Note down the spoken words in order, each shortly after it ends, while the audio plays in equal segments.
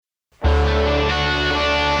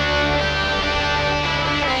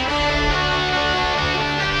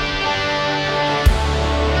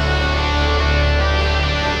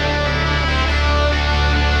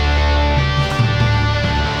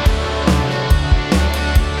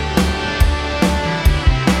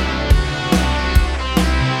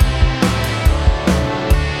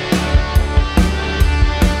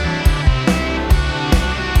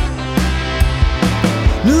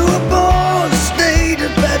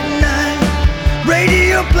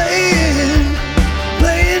radio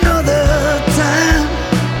playing all the time.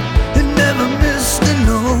 It never missed a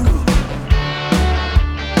note.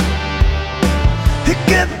 It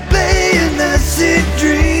kept playing that sick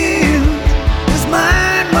dream. His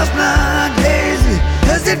mind was not hazy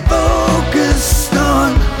as it focused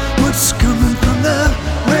on what's coming from the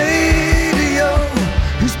radio.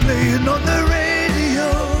 He's playing on the radio.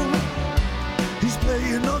 He's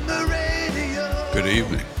playing on the radio. Good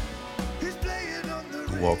evening.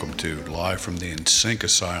 Welcome to Live from the InSync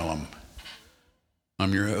Asylum.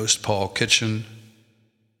 I'm your host, Paul Kitchen.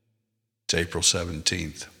 It's April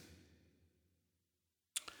 17th.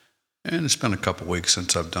 And it's been a couple weeks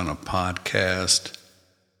since I've done a podcast.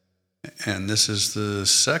 And this is the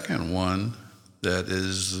second one that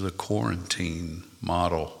is the quarantine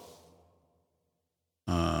model.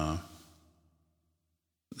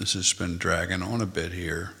 This has been dragging on a bit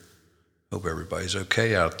here. Hope everybody's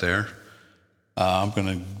okay out there. I'm going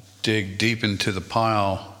to dig deep into the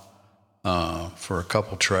pile for a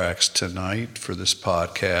couple tracks tonight for this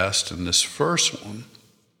podcast. And this first one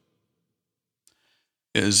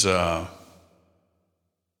is one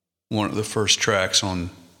of the first tracks on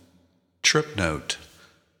Trip Note,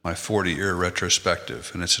 my 40-year retrospective.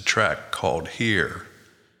 And it's a track called Here.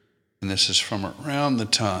 And this is from around the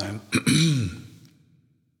time,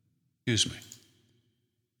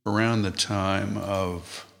 around the time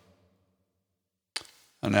of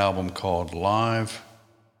an album called Live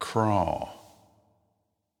Crawl.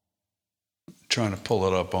 I'm trying to pull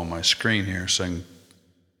it up on my screen here so I can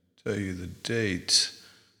tell you the dates.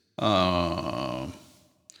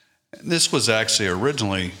 This was actually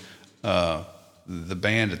originally the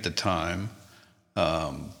band at the time.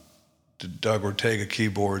 Doug Ortega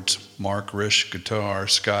keyboards, Mark Risch guitar,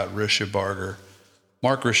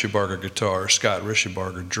 Mark Rischibarger guitar, Scott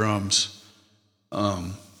Rischibarger drums.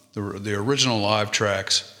 The original live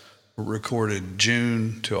tracks were recorded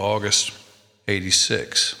June to August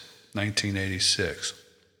 1986.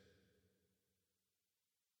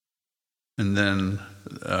 And then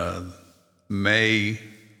May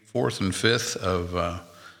 4th and 5th of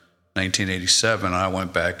 1987, I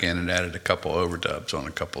went back in and added a couple overdubs on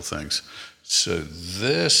a couple things. So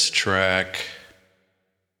this track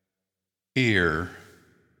here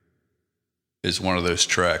is one of those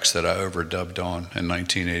tracks that I overdubbed on in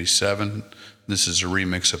 1987. This is a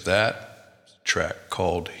remix of that track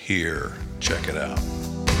called Here. Check it out.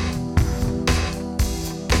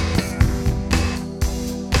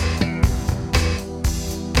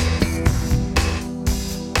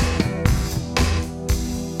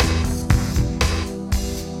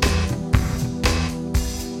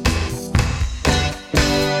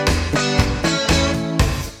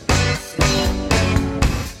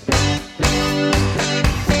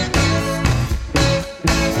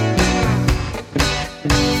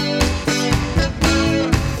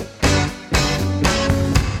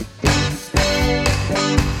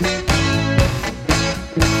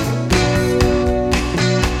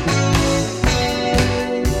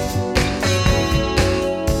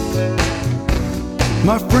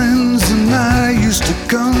 My friends and I used to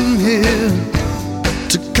come here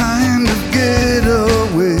to kind of get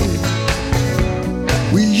away.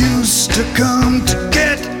 We used to come to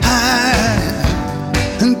get high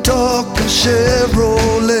and talk of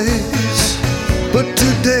Chevrolets. But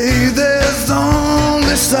today there's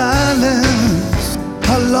only silence.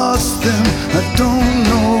 I lost them, I don't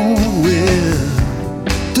know where.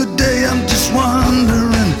 Today I'm just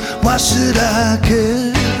wondering, why should I care?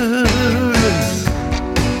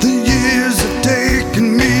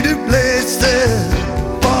 Taking me to places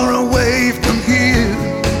far away from here.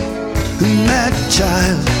 And that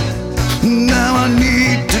child, now I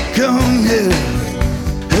need to come here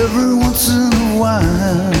every once in a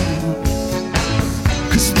while.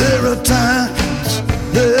 'Cause there are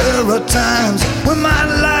times when my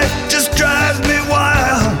life just drives me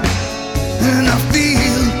wild. And I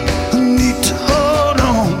feel I need to hold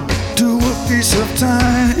on to a piece of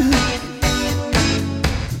time.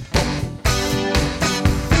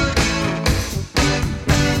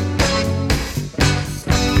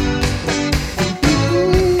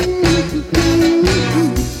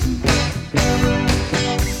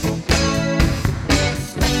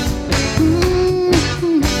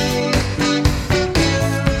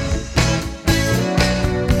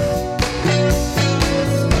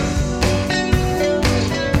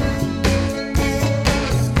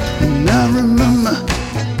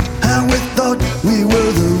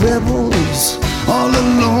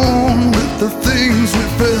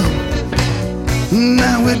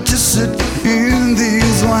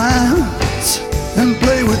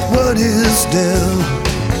 what is dealt.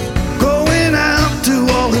 Going out to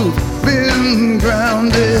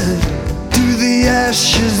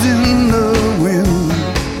ashes in the wind.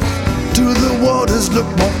 Do the waters look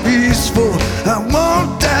more peaceful? I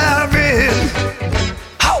won't dive in.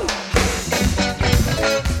 How?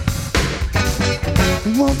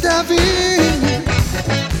 Won't dive in.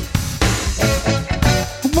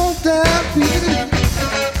 Won't dive in.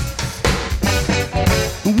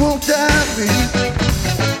 Won't dive in.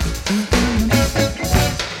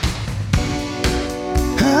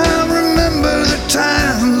 I remember the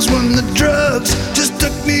times when the drugs just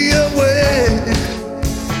took me away.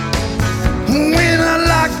 When I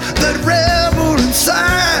locked that rebel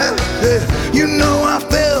inside, you know I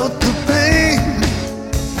felt the pain.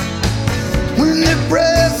 When the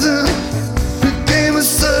present became a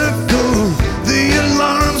circle, the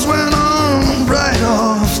alarms went on right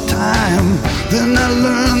off time. Then I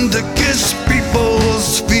learned to kiss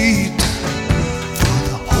people's feet for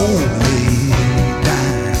the holy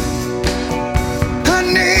time. I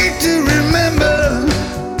need to remember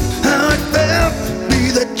how it felt to be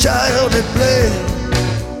the child at play,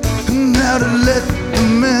 and how to let the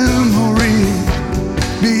memory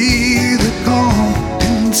be the calm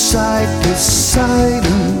inside the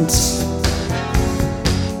silence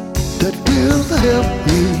that will help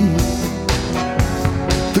me.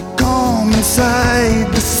 The calm inside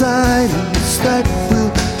the silence that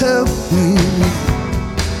will help me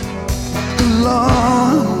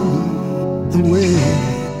along the way.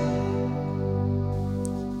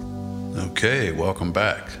 Okay, welcome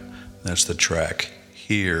back. That's the track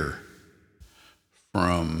Here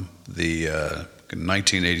from the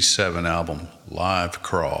 1987 album Live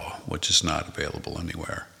Crawl, which is not available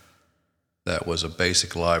anywhere. That was a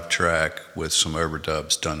basic live track with some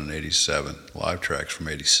overdubs done in 87, live tracks from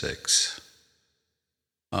 86.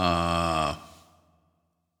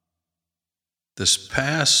 This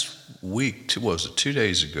past week, 2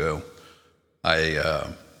 days ago, I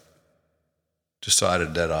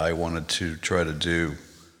decided that I wanted to try to do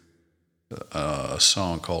a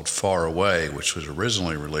song called Far Away, which was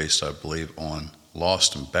originally released, I believe, on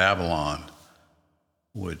Lost in Babylon,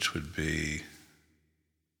 which would be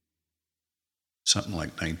something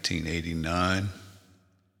like 1989.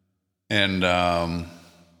 And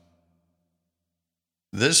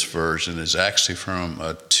this version is actually from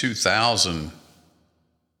a 2000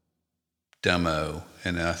 demo,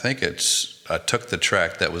 and I think I took the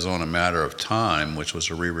track that was on A Matter of Time, which was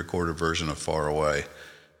a re-recorded version of Far Away,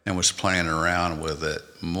 and was playing around with it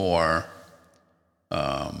more.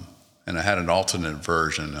 And I had an alternate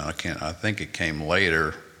version. I think it came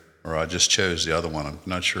later, or I just chose the other one. I'm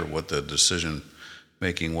not sure what the decision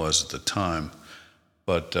making was at the time.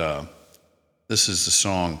 But this is the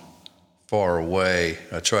song Far Away.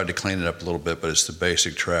 I tried to clean it up a little bit, but it's the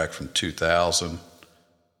basic track from 2000.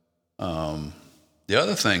 The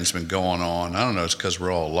other thing's been going on, I don't know, it's because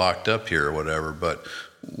we're all locked up here or whatever, but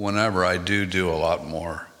whenever I do a lot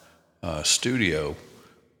more studio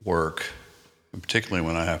work, particularly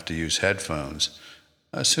when I have to use headphones,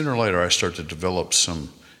 sooner or later I start to develop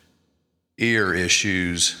some ear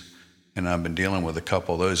issues, and I've been dealing with a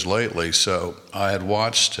couple of those lately. So I had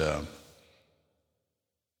watched the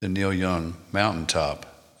Neil Young Mountaintop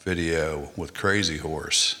video with Crazy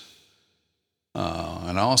Horse.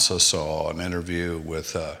 And I also saw an interview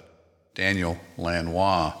with Daniel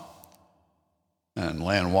Lanois. And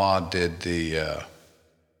Lanois did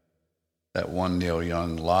that one Neil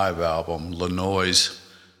Young live album, Le Noise,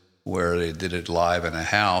 where they did it live in a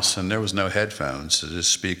house, and there was no headphones. So the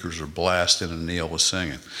speakers were blasting and Neil was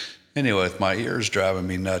singing. Anyway, with my ears driving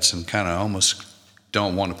me nuts and kind of almost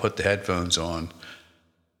don't want to put the headphones on,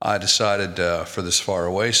 I decided for this Far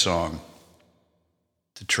Away song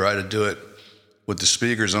to try to do it with the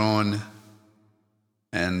speakers on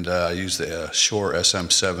and use the Shure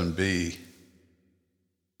SM7B,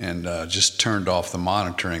 and just turned off the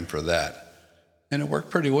monitoring for that. And it worked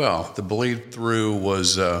pretty well. The bleed through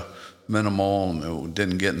was minimal and it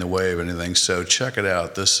didn't get in the way of anything. So check it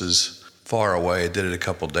out. This is Far Away. I did it a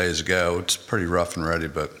couple days ago. It's pretty rough and ready,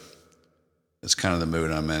 but it's kind of the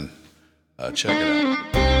mood I'm in. Check it out.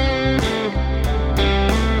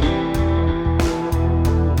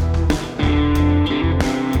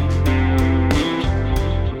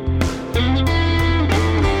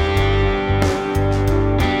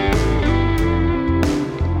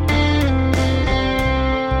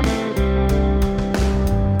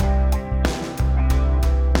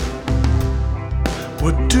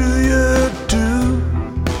 What do you do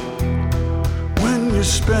when you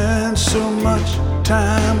spend so much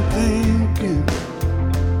time thinking?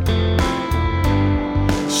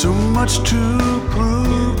 So much to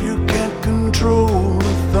prove, you can't control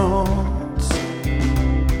the thoughts.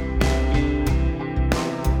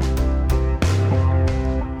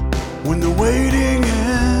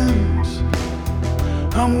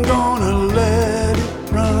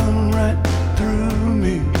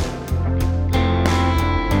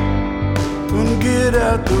 get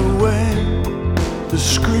out the way, the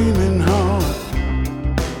screaming heart.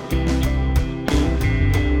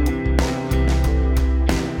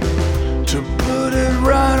 To put it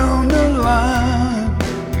right on the line,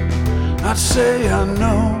 I'd say I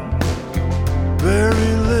know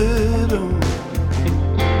very little.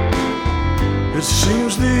 It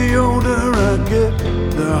seems the older I get,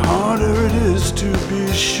 the harder it is to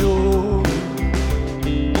be sure.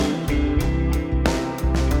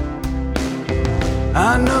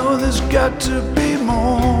 I know there's got to be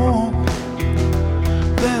more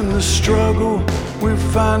than the struggle we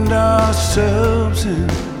find ourselves in.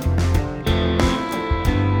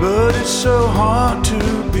 But it's so hard to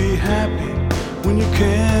be happy when you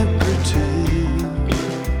can't pretend.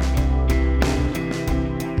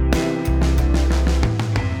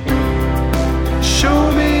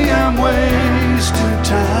 Show me I'm wasting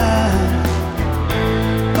time,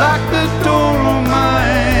 like the door on my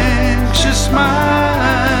anxious mind.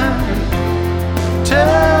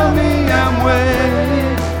 Tell me I'm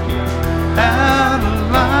way out of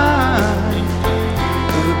line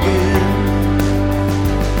again.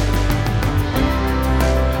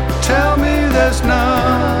 Tell me there's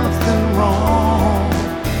nothing wrong.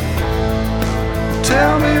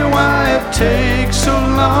 Tell me why it takes so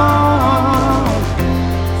long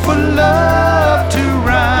for love to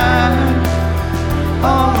right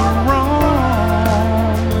all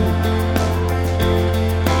wrong.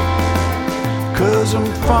 'Cause I'm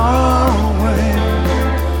far away,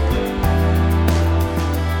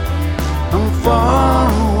 I'm far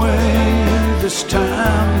away this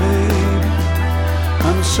time, baby.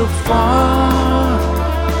 I'm so far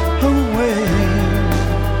away.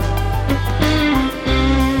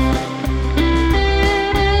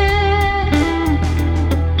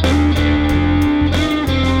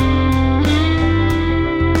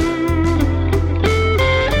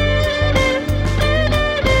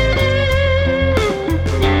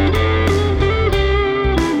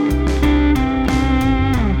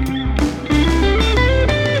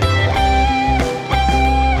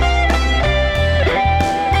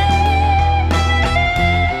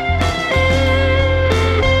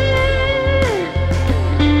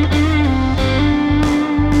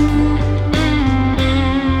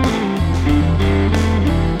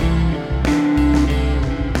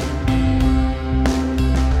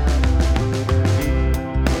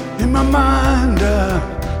 In my mind I've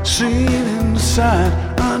seen inside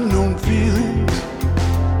unknown feelings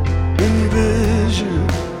and vision.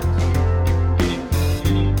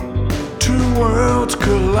 Two worlds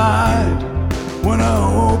collide when I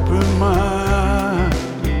open my eyes.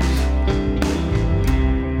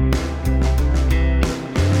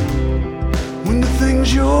 When the things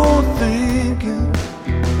you're thinking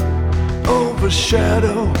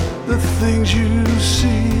overshadow the things you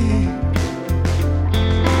see,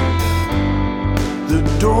 the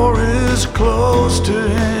door is closed to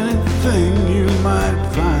anything you might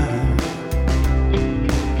find.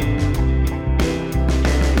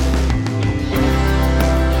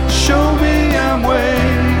 Show me I'm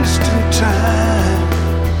wasting time,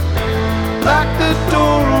 like the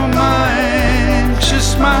door on my anxious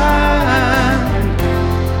mind.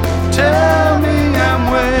 Tell me I'm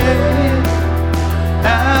way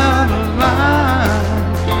out of line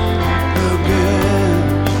again.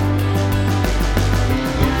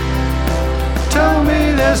 Tell me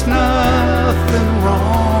there's nothing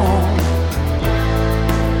wrong.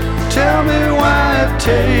 Tell me why it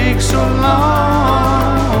takes so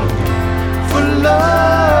long for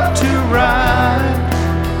love to right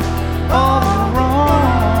all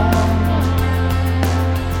wrong.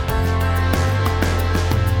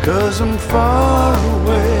 'Cause I'm far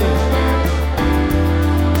away,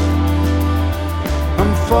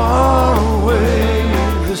 I'm far away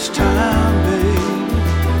this time, babe.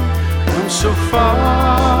 I'm so far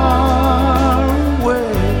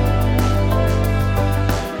away,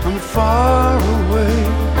 I'm far away,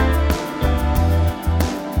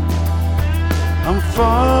 I'm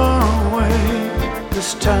far away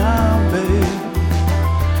this time, babe.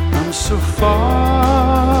 I'm so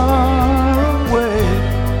far away,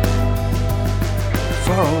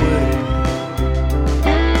 far away.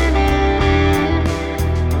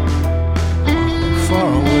 Far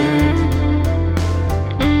away.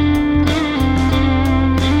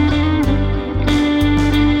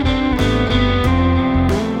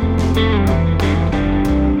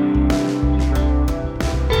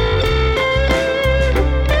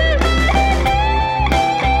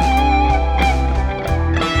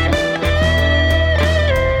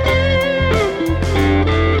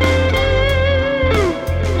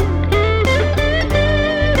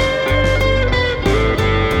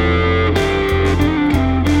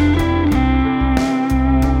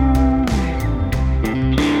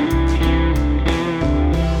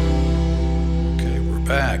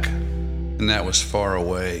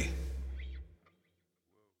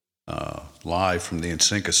 live from the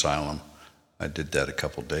InSync Asylum. I did that a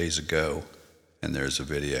couple days ago, and there's a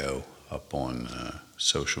video up on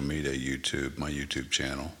social media, YouTube, my YouTube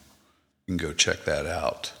channel. You can go check that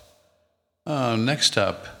out. Next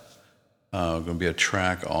up, going to be a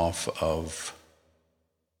track off of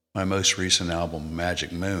my most recent album,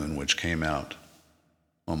 Magic Moon, which came out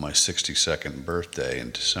on my 62nd birthday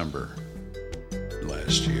in December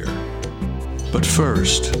last year. But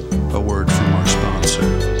first, a word from our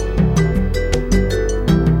sponsor.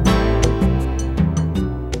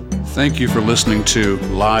 Thank you for listening to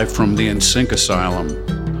Live from the InSync Asylum,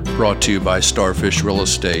 brought to you by Starfish Real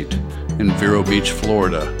Estate in Vero Beach,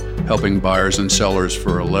 Florida, helping buyers and sellers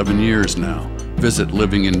for 11 years now. Visit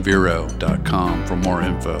livinginvero.com for more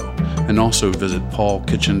info, and also visit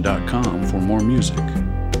paulkitchen.com for more music.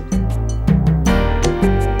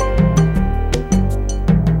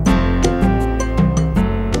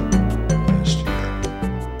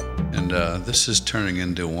 This is turning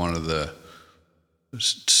into one of the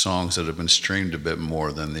songs that have been streamed a bit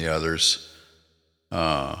more than the others.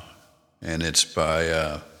 And it's by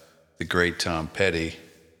the great Tom Petty.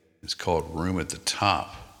 It's called Room at the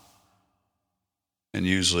Top. And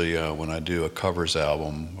usually when I do a covers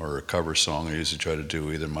album or a cover song, I usually try to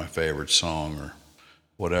do either my favorite song or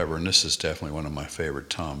whatever. And this is definitely one of my favorite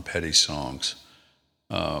Tom Petty songs.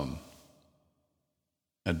 I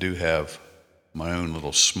do have my own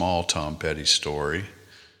little small Tom Petty story.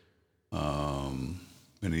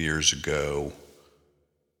 Many years ago,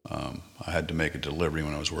 I had to make a delivery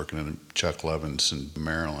when I was working in Chuck Levin's in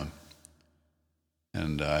Maryland.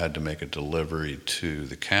 And I had to make a delivery to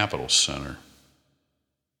the Capitol Center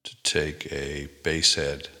to take a bass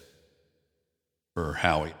head for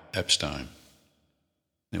Howie Epstein.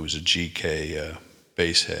 It was a GK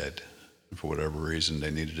bass head. For whatever reason,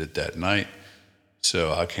 they needed it that night.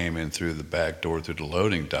 So I came in through the back door through the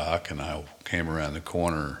loading dock, and I came around the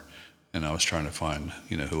corner, and I was trying to find,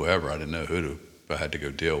 whoever. I didn't know I had to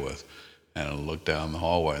go deal with. And I looked down the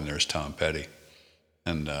hallway, and there's Tom Petty.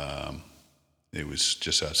 And it was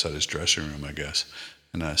just outside his dressing room, I guess.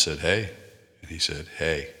 And I said, "Hey." And he said,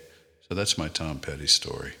 "Hey." So that's my Tom Petty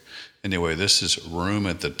story. Anyway, this is Room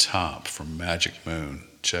at the Top from Magic Moon.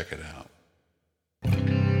 Check it out.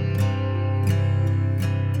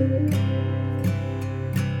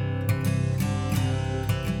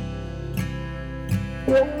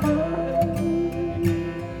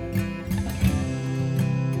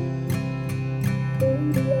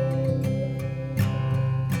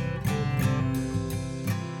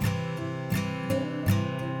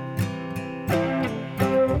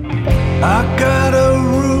 I got a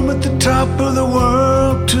room at the top of the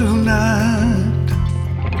world tonight.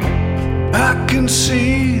 I can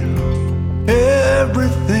see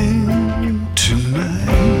everything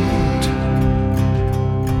tonight.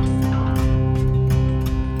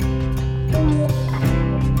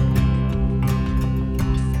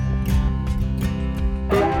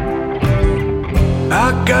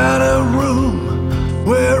 I got a room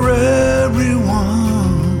where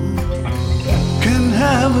everyone can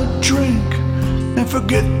have a drink and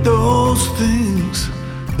forget those things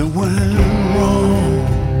that went wrong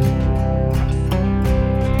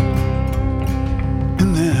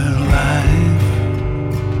in their life.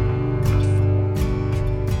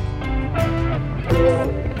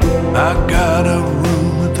 I got a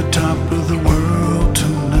room at the top of the world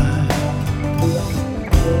tonight.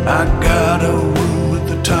 I got a room at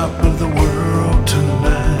the top of the world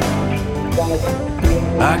tonight.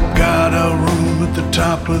 I got a room at the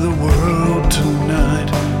top of the world tonight,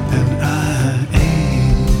 and I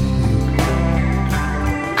ain't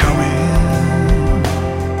coming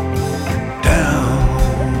down.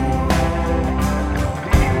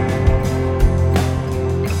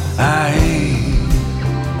 I ain't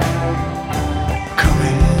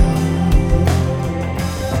coming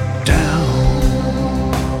down.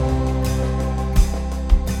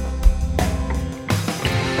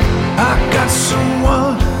 I got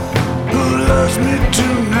someone who loves me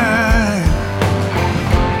tonight.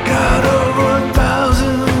 Got over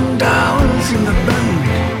 $1,000 in the bank,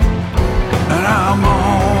 and I'm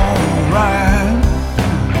alright.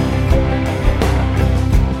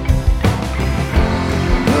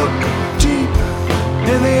 Look deep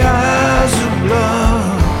in the eyes of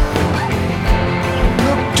love.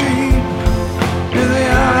 Look deep in the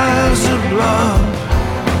eyes of love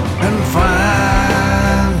and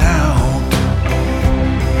find out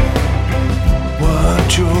what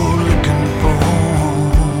you're looking for.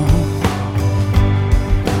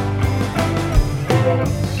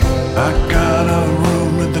 I got a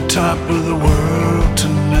room at the top of the world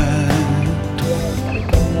tonight.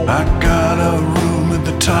 I got a room at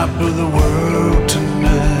the top top of the world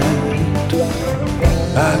tonight.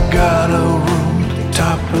 I got a room at the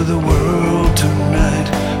top of the world tonight,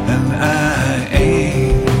 and I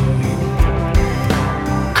ain't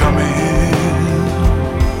coming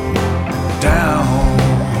down.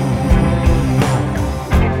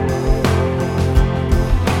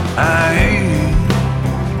 I ain't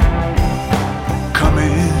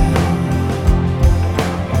coming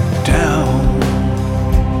down.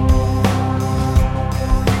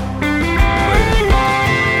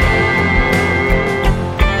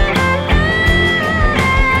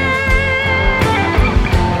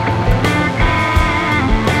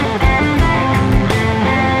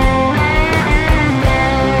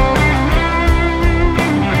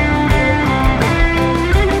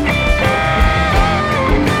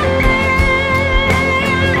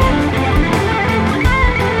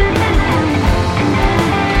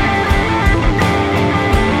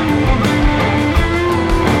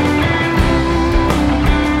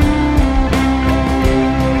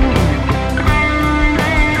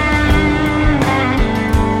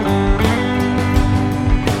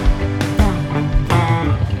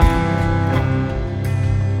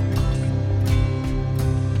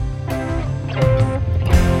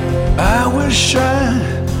 I wish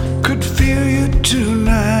I could feel you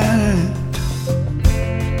tonight.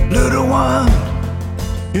 Little one,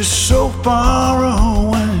 you're so far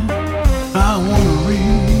away. I wanna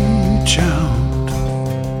reach out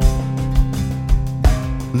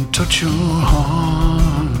and touch your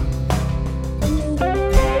heart.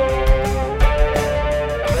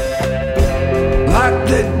 Like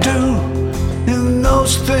they do in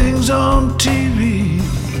those things on TV.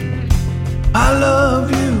 I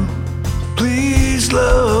love you, please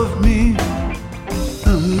love me.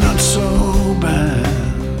 I'm not so bad,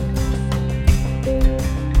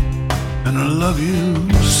 and I love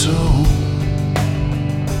you so.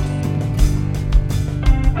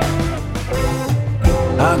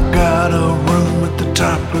 I got a room at the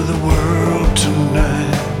top of the world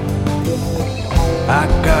tonight. I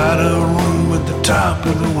got a room at the top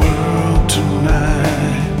of the world tonight.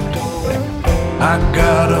 I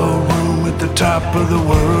got a room at the top of the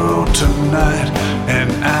world tonight,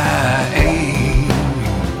 and I ain't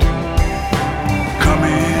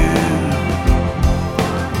coming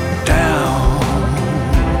down.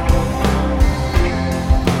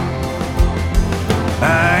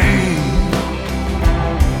 I ain't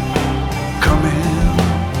coming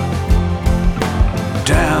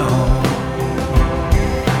down.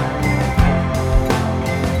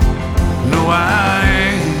 No, I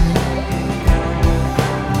ain't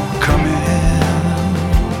coming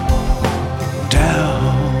down.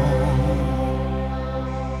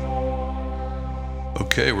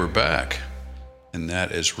 Okay, we're back. And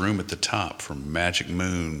that is Room at the Top from Magic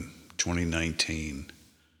Moon 2019.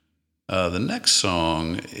 The next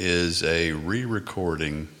song is a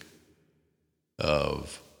re-recording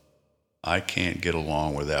of I Can't Get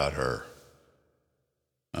Along Without Her.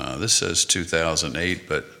 This says 2008,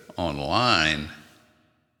 but online,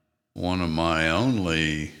 one of my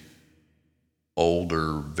only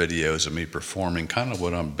older videos of me performing, kind of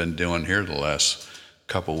what I've been doing here the last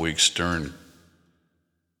couple weeks during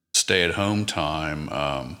stay-at-home time.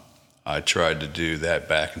 I tried to do that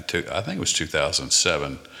back in, I think it was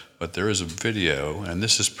 2007, but there is a video, and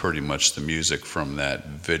this is pretty much the music from that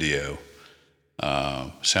video.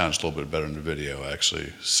 Sounds a little bit better in the video,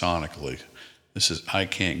 actually, sonically. This is I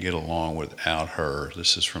Can't Get Along Without Her.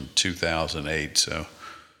 This is from 2008, so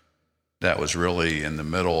that was really in the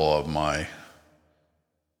middle of my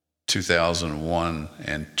 2001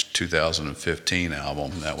 and 2015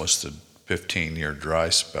 album. That was the 15-year dry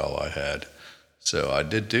spell I had. So I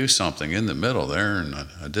did do something in the middle there, and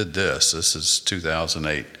I did this. This is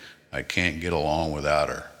 2008. I Can't Get Along Without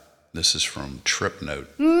Her. This is from Trip Note.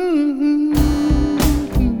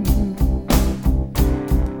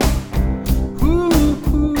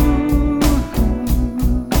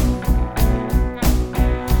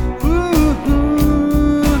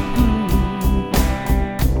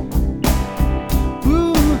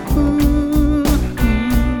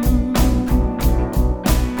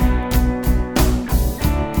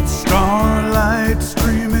 Starlight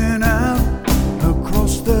streaming out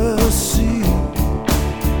across the sea.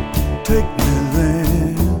 Take me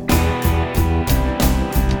there.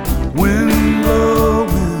 Wind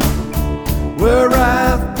blowing where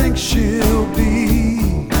I think she'll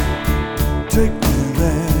be. Take me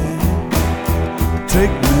there.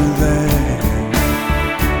 Take me there.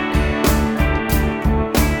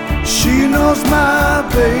 She knows my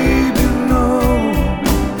baby knows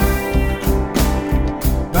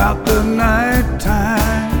about the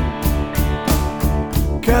nighttime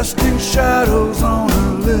casting shadows on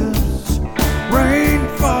her lips,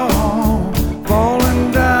 rainfall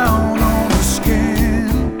falling down on the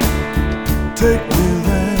skin. Take me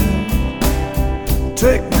there,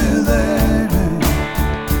 take me there,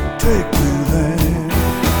 take me there.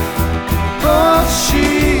 Oh,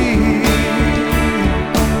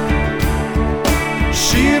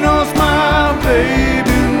 she knows my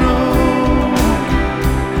baby knows.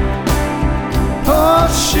 Oh,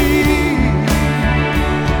 she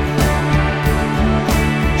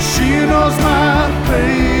knows my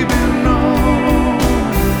baby knows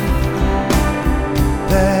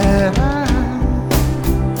that I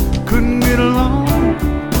couldn't get along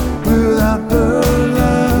without her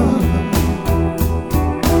love.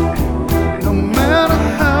 No matter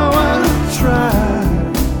how I try,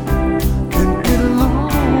 can't get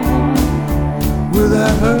along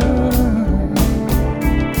without her.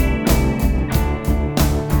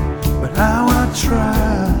 But how I try.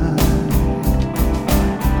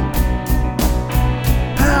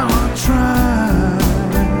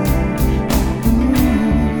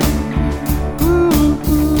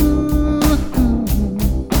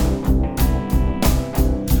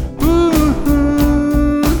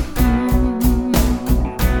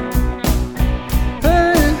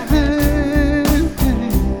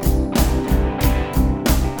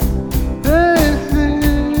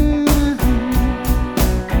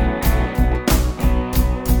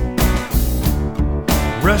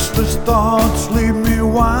 Restless thoughts leave me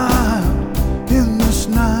wild in this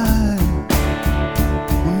night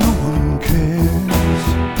when no one cares.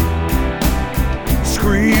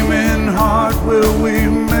 Screaming heart, will we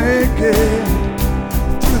make it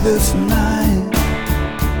through this night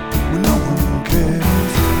when no one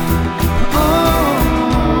cares? Oh,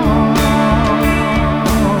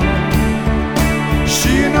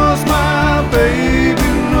 she knows my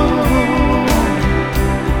baby knows.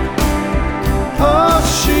 Oh,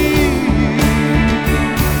 she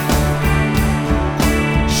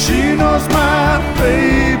knows my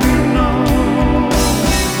baby knows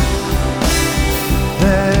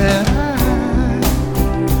that I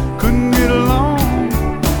couldn't get along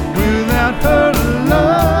without her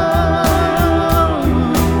love.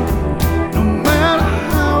 No matter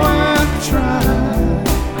how I try,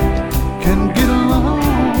 can't get along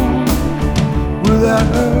without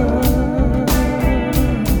her.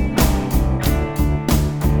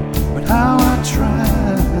 How I try,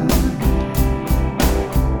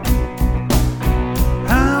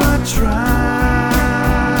 how I try.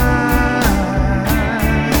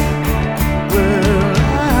 Well,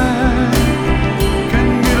 I can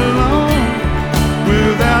get along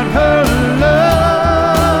without her love.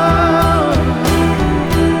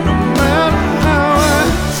 No matter how I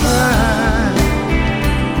try,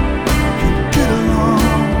 can get along.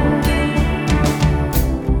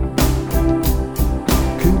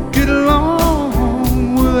 Can get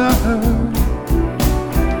along without her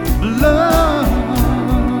love.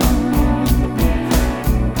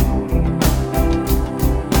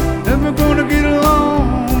 Never gonna get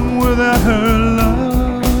along without her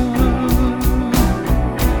love.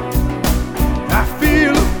 I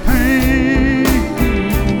feel a pain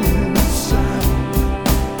inside.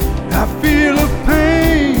 I feel a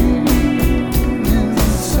pain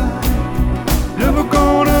inside. Never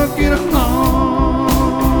gonna get along.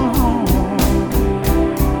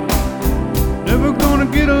 Never gonna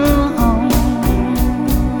get along.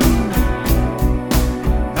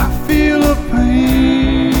 I feel a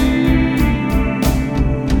pain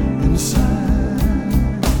inside.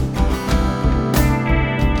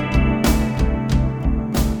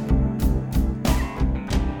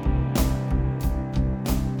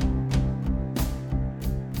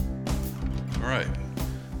 All right.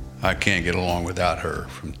 I Can't Get Along Without Her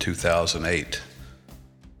from 2008.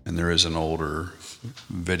 And there is an older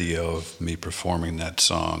video of me performing that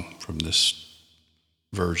song from this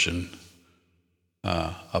version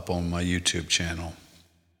up on my YouTube channel.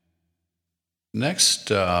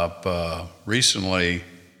 Next up, recently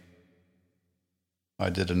I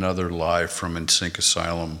did another live from InSync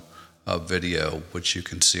Asylum video, which you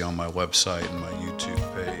can see on my website and my YouTube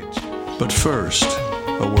page. But first,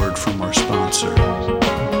 a word from our sponsor.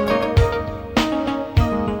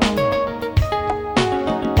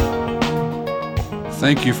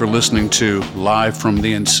 Thank you for listening to Live from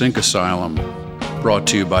the InSync Asylum, brought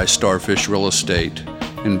to you by Starfish Real Estate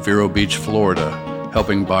in Vero Beach, Florida,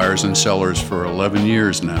 helping buyers and sellers for 11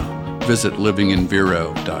 years now. Visit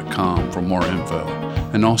livinginvero.com for more info,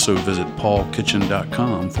 and also visit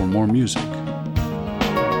paulkitchen.com for more music.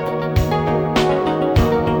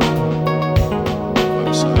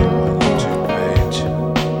 Website, my YouTube page,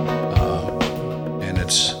 and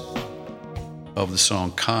it's of the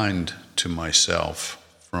song Kind to Myself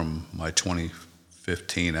from my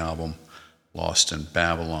 2015 album, Lost in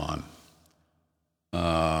Babylon.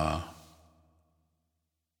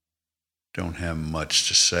 Don't have much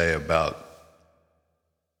to say about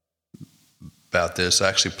this. I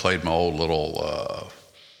actually played my old a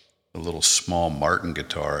little small Martin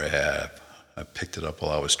guitar I have. I picked it up while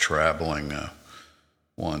I was traveling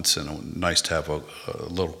once, and it was nice to have a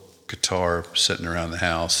little guitar sitting around the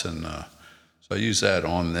house, and so I use that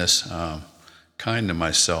on this Kind to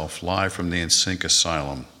Myself, live from the InSync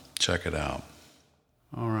Asylum. Check it out.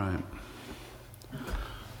 All right.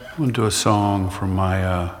 I'm going to do a song from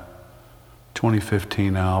my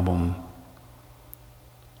 2015 album,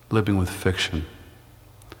 Living with Fiction.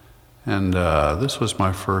 And this was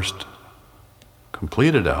my first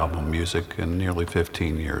completed album music in nearly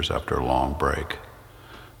 15 years after a long break.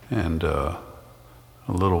 And a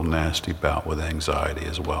little nasty bout with anxiety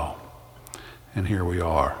as well. And here we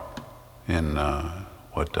are in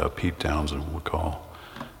what Pete Townsend would call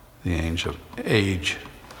the age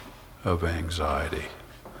of anxiety.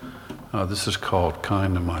 This is called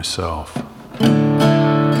Kind to Myself.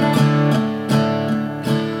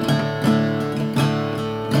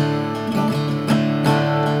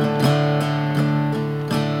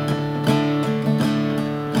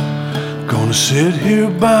 Gonna sit here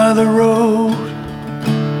by the road,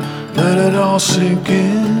 let it all sink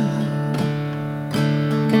in.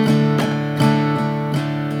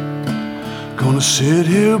 Gonna sit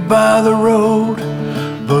here by the road,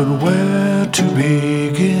 but where to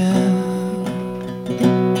begin?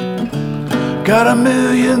 Got a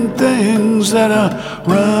million things that are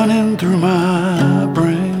running through my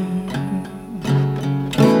brain.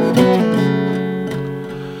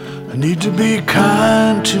 I need to be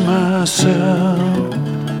kind to myself.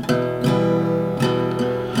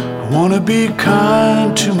 I want to be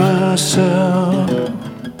kind to myself.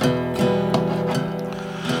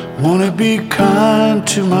 I want to be kind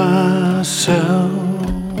to myself.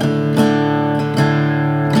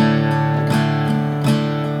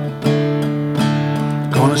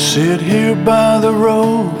 Gonna sit here by the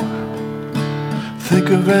road, think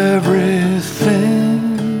of everything.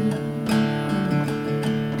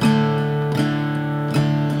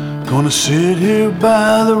 Gonna sit here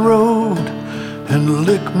by the road and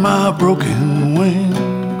lick my broken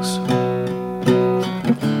wings.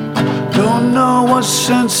 Don't know what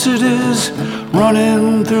sense it is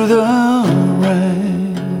running through the rain.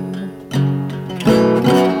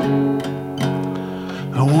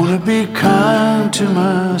 I wanna be kind to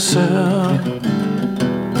myself.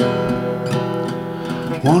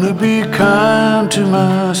 Wanna be kind to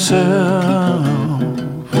myself.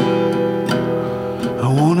 I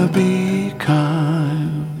wanna be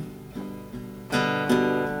kind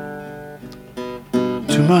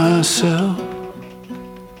to myself.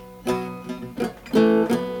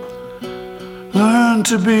 Learn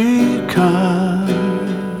to be kind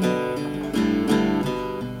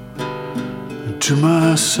to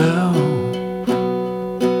myself.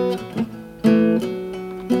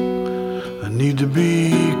 I need to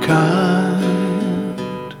be kind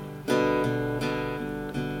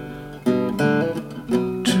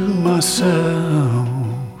to myself.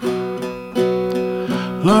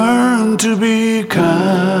 Learn to be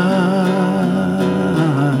kind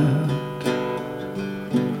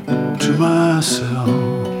to myself.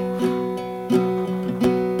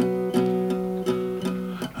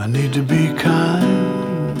 I need to be kind.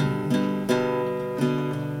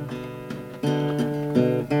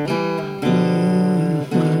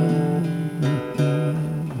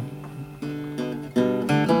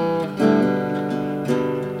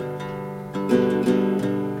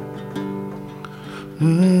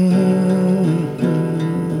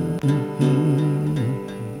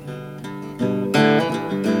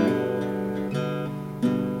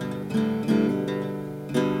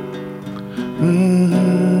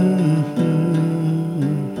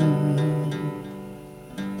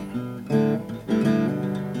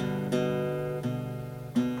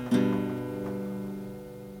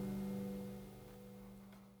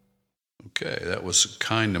 Okay, that was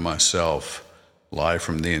Kind to Myself, live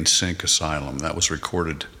from the InSync Asylum. That was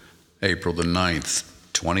recorded April the 9th,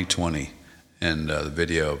 2020, and the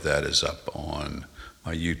video of that is up on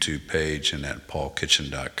my YouTube page and at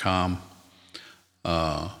paulkitchen.com.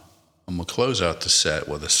 I'm going to close out the set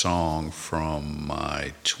with a song from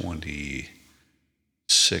my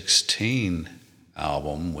 2016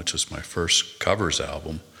 album, which was my first covers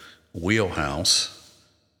album, Wheelhouse.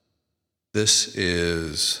 This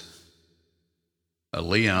is a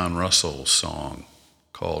Leon Russell song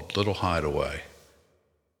called Little Hideaway.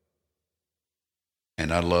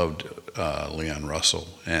 And I loved Leon Russell,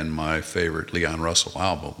 and my favorite Leon Russell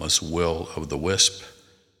album was Will of the Wisp,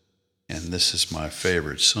 and this is my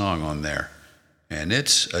favorite song on there, and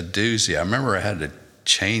it's a doozy. I remember I had to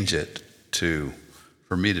change it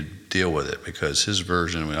for me to deal with it, because his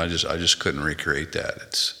version, I mean, I just couldn't recreate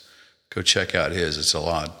that. Go check out his. It's a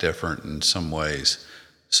lot different in some ways.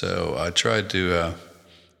 So I tried to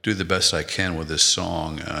do the best I can with this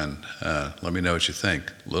song, and let me know what you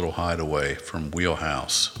think. Little Hideaway from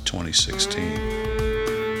Wheelhouse, 2016.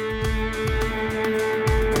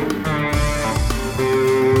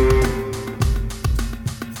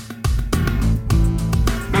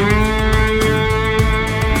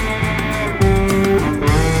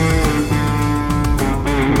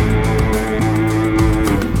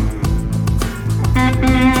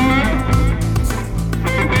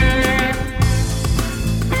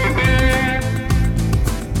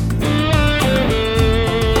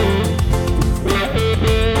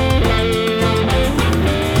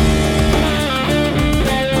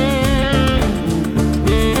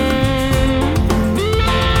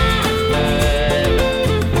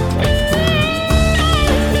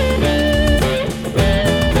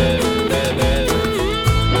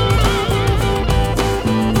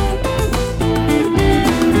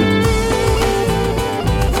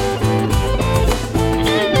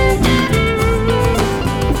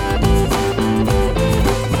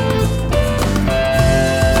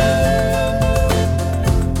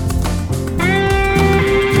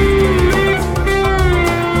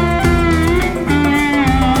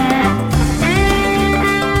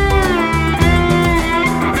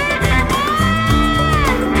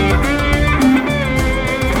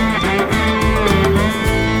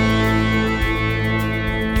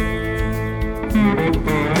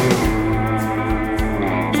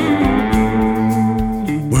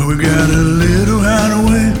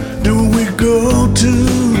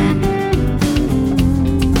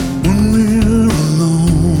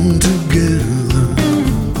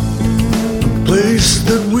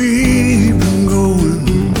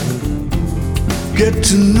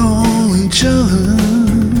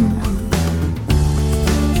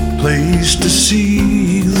 Place to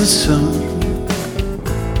see the sun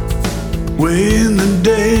when the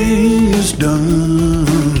day is done.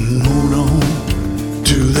 Hold on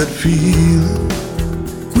to that feeling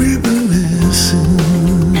we've been missing.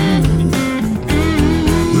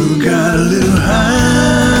 We've got a little hideaway,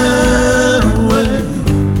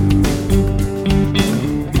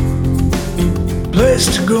 place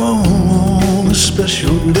to go on a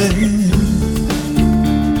special day.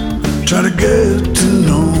 Try to get to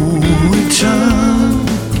know each other.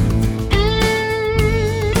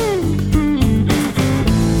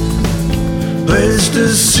 Place to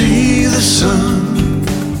see the sun,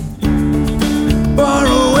 far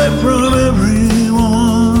away from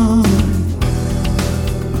everyone.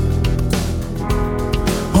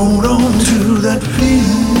 Hold on to that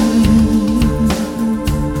feeling.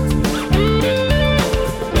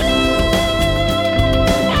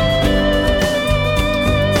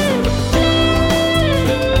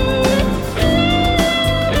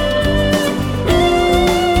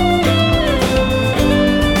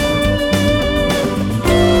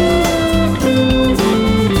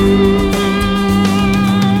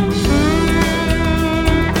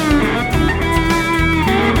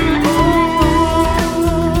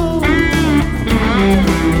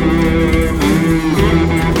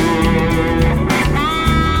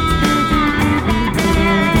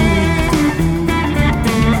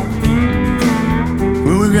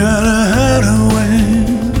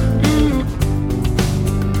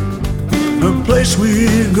 Place we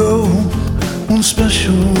go on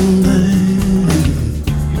special days,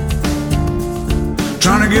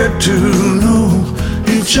 trying to get to know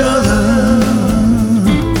each other.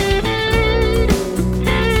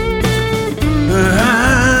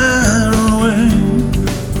 Hide away,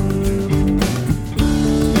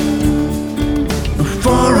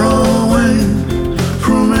 far away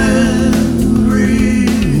from everyone.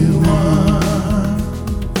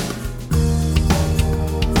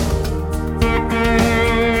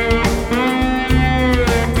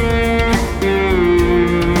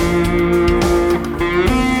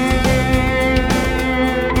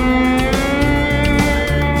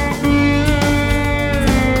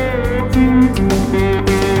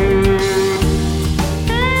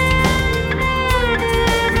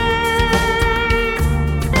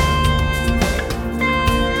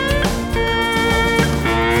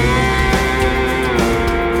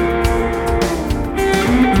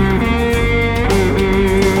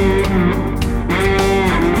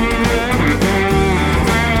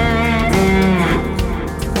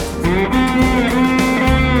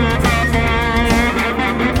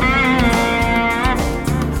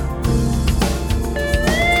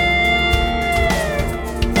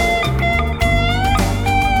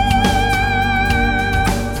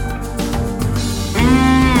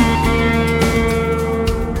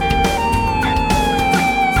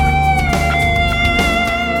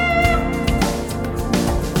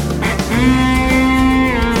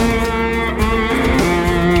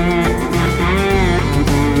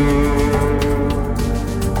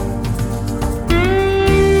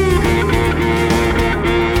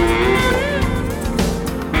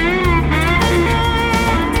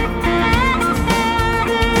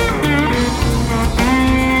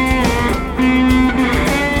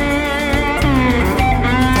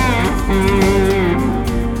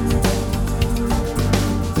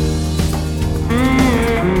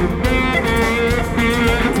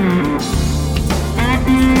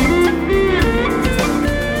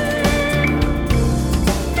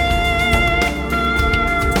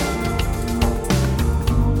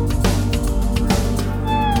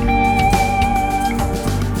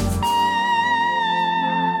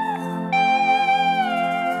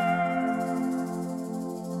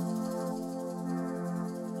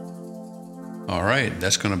 All right,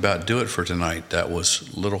 that's going to about do it for tonight. That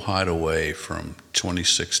was Little Hideaway from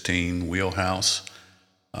 2016 Wheelhouse.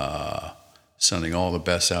 Sending all the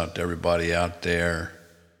best out to everybody out there.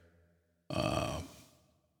 I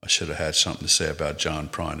should have had something to say about John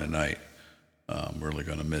Prine tonight. I'm really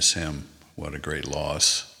going to miss him. What a great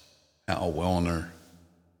loss. Al Wellner,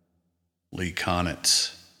 Lee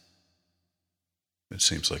Konitz. It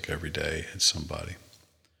seems like every day it's somebody.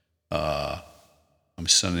 I'm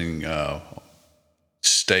sending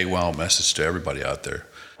stay well message to everybody out there.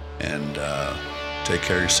 And take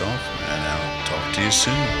care of yourself, and I'll talk to you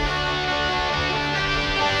soon.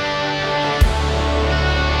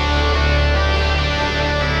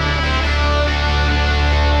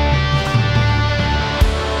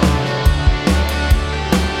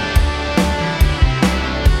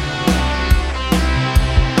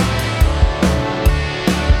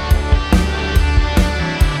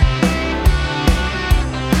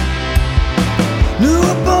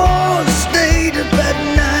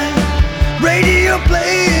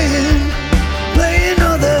 Playing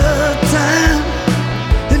all the time,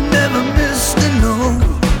 and never missed a note.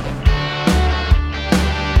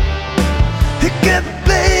 It kept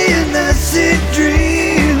playing that sweet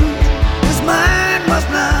dream. His mind was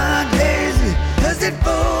not hazy as it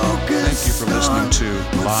focused. Thank you for listening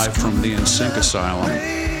to Live from the InSync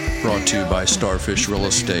Asylum, brought to you by Starfish Real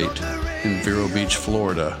Estate in Vero Beach,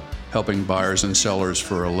 Florida, helping buyers and sellers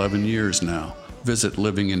for 11 years now. Visit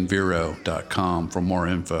livinginvero.com for more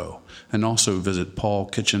info, and also visit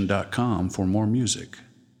paulkitchen.com for more music.